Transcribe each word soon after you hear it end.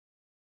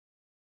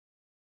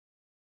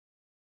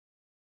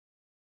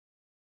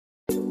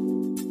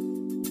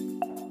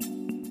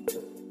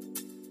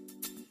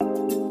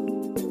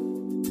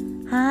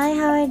Hi,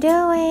 how are you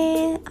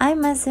doing?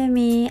 I'm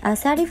Masumi, a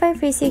certified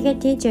physical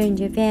teacher in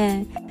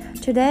Japan.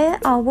 Today,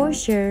 I will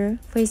share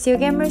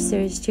physical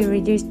research to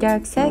reduce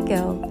dark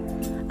circle.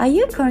 Are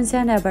you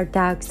concerned about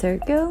dark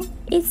circle?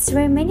 It's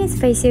 3 minutes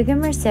physical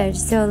research,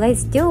 so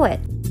let's do it.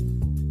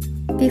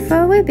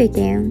 Before we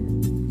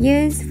begin,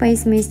 use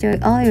face mist or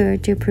oil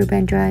to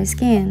prevent dry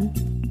skin.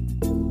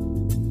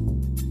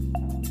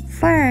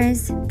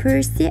 First,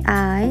 push the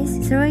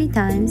eyes 3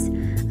 times.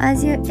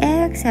 As you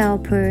exhale,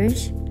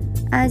 push.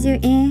 As you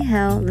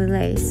inhale,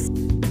 release.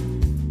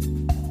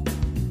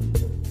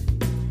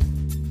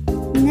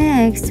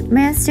 Next,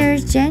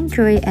 massage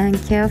gently and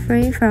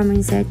carefully from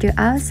inside to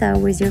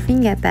outside with your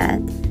finger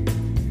pad.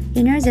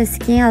 You know the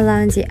skin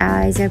around the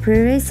eyes are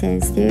pretty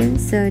sensitive,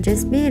 so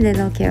just be a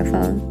little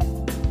careful.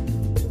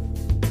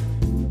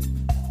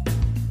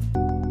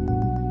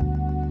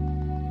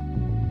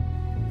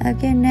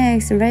 Okay,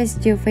 next, let's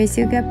do face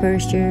yoga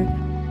posture.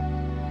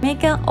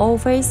 Make an O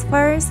face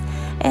first,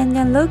 and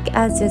then look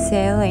at the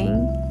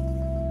ceiling.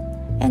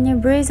 And you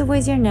breathe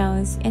with your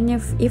nose, and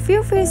if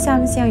you feel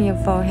something on your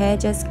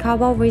forehead, just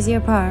cover with your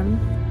palm.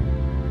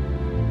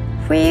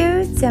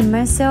 Feel the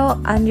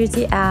muscle under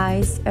the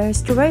eyes are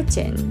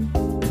stretching.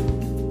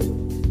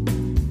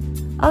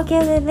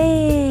 Okay,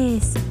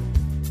 release.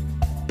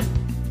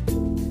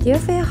 Do you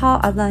feel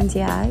hot around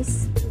the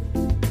eyes?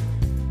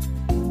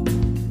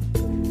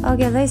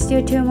 Okay, let's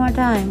do 2 more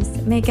times.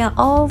 Make an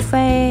O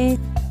face,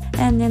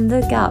 and then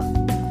look up.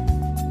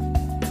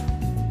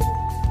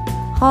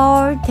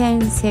 Hold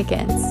 10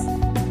 seconds.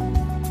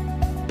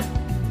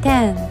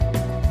 10,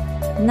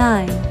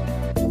 9,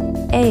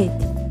 8,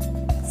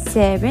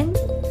 7,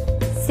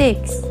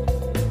 6,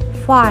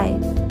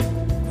 5,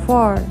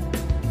 4,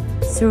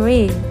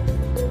 3,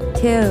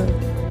 2,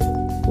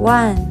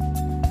 1.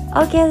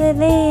 Okay,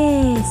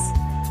 release.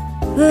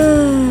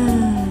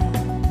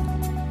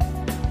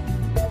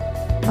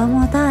 One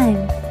more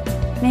time.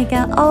 Make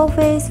an O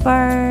face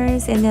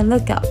first and then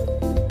look up.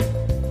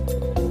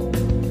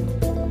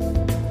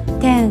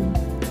 10,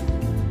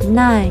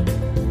 9,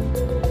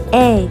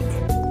 8,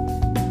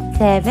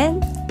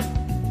 7,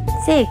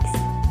 6,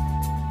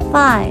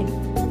 5,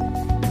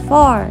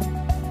 4,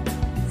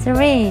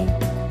 3,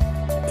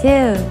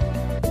 2,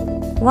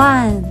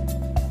 1.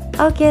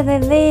 Okay,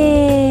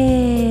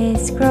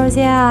 release. Close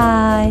your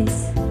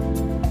eyes.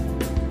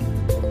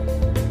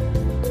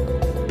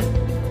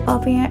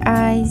 Open your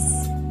eyes.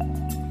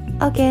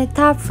 Okay,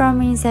 tap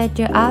from inside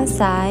to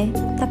outside.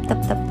 Tap,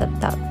 tap, tap, tap,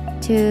 tap.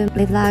 To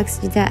relax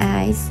the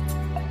eyes.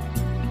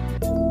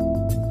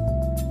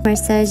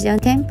 Massage your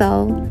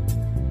temple.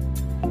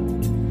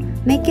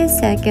 Make a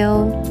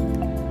circle,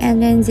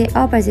 and then the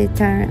opposite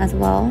turn as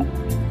well.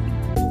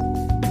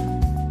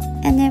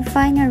 And then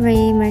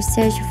finally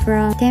massage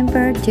from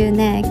temple to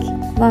neck.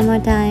 One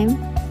more time.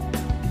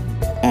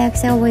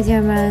 Exhale with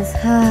your mouth.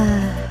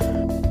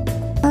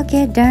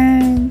 Okay,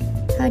 done.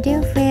 How do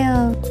you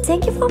feel?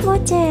 Thank you for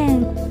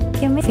watching.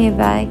 Give me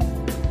feedback.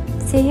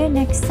 See you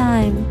next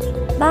time.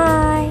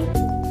 Bye.